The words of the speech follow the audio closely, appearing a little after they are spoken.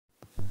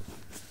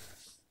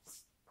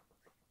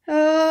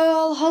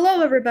Well,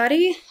 hello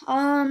everybody.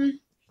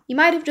 You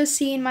might have just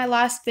seen my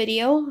last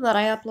video that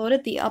I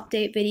uploaded, the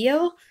update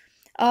video.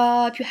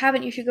 If you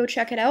haven't, you should go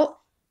check it out,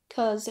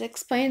 because it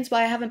explains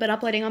why I haven't been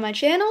uploading on my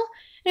channel.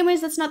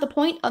 Anyways, that's not the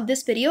point of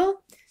this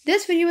video.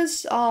 This video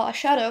is a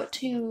shout out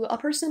to a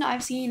person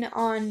I've seen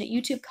on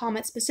YouTube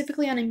comments,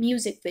 specifically on a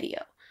music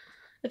video.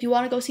 If you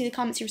want to go see the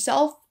comments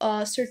yourself,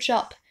 search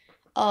up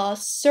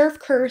Surf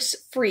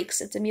Curse Freaks.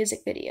 It's a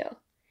music video.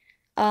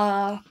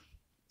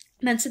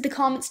 And then set the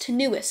comments to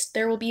newest.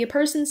 There will be a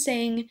person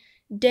saying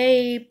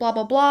day blah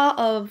blah blah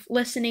of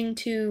listening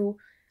to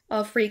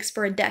Freaks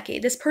for a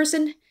decade. This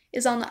person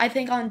is on, I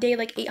think, on day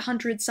like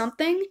 800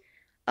 something.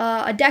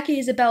 A decade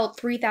is about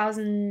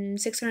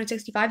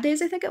 3,665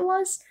 days, I think it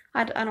was.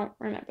 I don't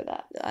remember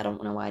that. I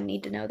don't know why I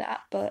need to know that,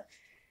 but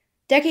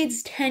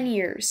decade's 10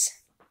 years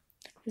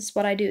is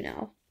what I do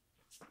know.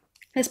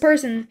 This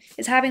person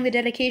is having the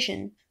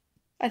dedication.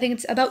 I think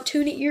it's about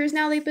 2 years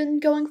now they've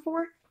been going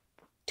for.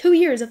 2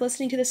 years of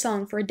listening to the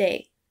song for a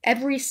day,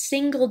 every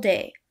single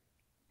day.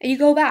 And you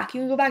can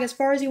go back as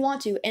far as you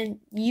want to, and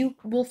you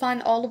will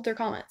find all of their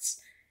comments.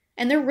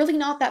 And they're really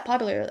not that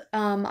popular.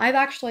 I've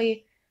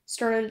actually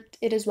started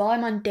it as well.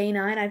 I'm on day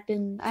 9.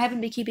 I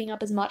haven't been keeping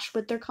up as much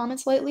with their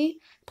comments lately.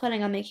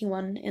 Planning on making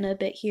one in a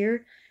bit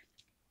here.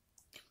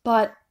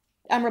 But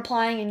I'm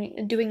replying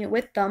and doing it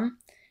with them.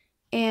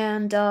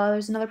 And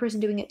there's another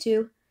person doing it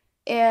too.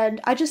 And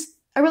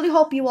I really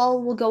hope you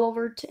all will go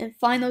over and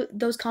find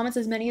those comments,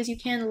 as many as you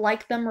can,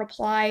 like them,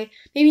 reply,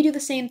 maybe do the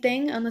same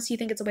thing, unless you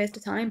think it's a waste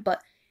of time, but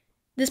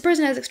this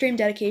person has extreme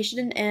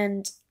dedication,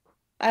 and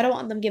I don't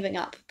want them giving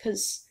up,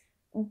 because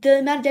the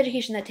amount of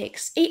dedication that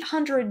takes,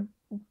 800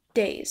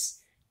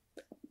 days,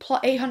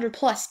 800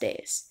 plus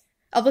days,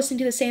 of listening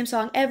to the same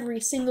song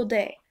every single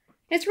day.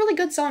 And it's a really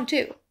good song,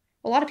 too.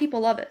 A lot of people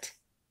love it.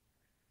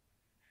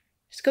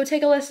 Just go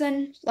take a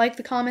listen, like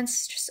the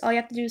comments. Just all you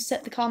have to do is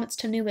set the comments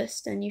to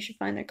newest, and you should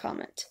find their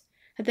comment.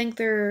 I think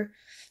their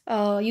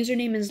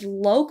username is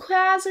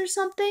Locaz or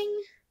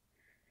something.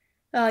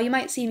 You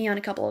might see me on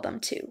a couple of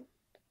them too.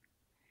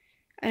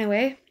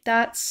 Anyway,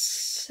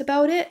 that's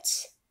about it.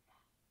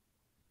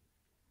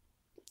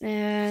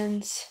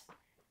 And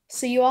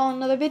see you all in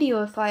another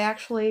video if I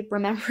actually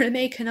remember to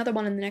make another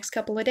one in the next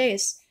couple of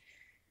days.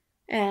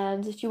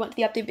 And if you went to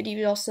the update video,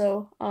 you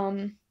also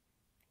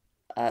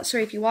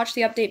if you watched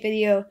the update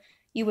video,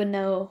 you would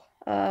know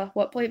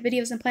what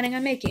videos I'm planning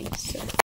on making. So.